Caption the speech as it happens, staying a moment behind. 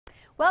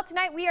Well,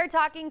 tonight we are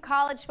talking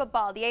college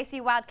football. The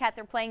ACU Wildcats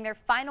are playing their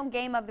final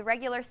game of the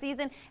regular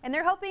season, and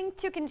they're hoping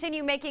to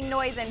continue making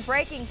noise and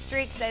breaking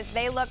streaks as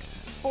they look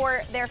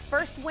for their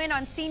first win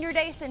on senior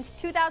day since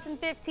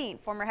 2015.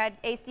 Former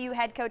ACU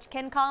head coach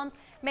Ken Collins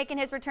making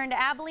his return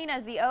to Abilene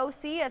as the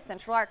OC of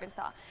Central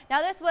Arkansas.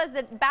 Now, this was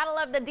the battle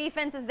of the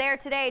defenses there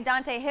today.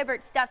 Dante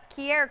Hibbert stuffs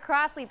Kier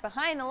Crossley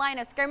behind the line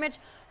of scrimmage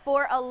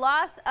for a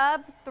loss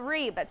of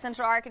 3, but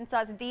Central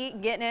Arkansas's D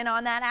getting in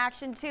on that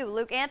action too.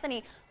 Luke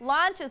Anthony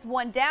launches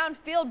one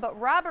downfield, but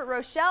Robert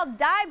Rochelle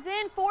dives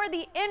in for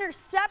the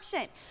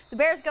interception. The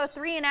Bears go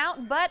 3 and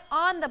out, but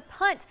on the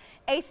punt,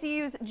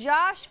 ACU's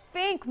Josh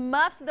Fink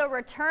muffs the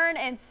return,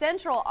 and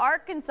Central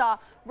Arkansas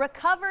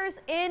recovers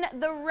in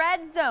the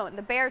red zone.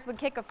 The Bears would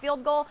kick a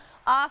field goal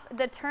off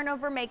the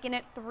turnover, making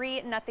it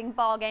 3-0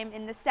 ball game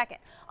in the second.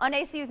 On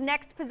ACU's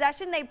next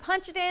possession, they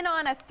punch it in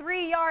on a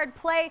 3-yard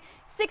play,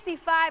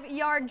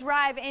 65-yard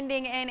drive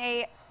ending in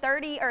a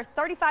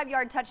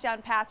 35-yard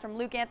touchdown pass from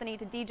Luke Anthony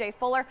to DJ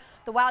Fuller.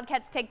 The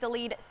Wildcats take the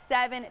lead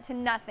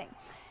 7-0.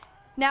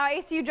 Now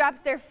ACU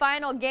drops their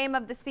final game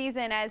of the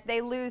season as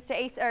they lose to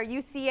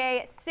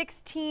UCA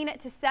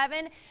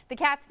 16-7. The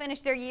Cats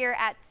finish their year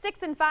at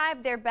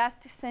 6-5, their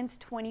best since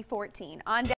 2014.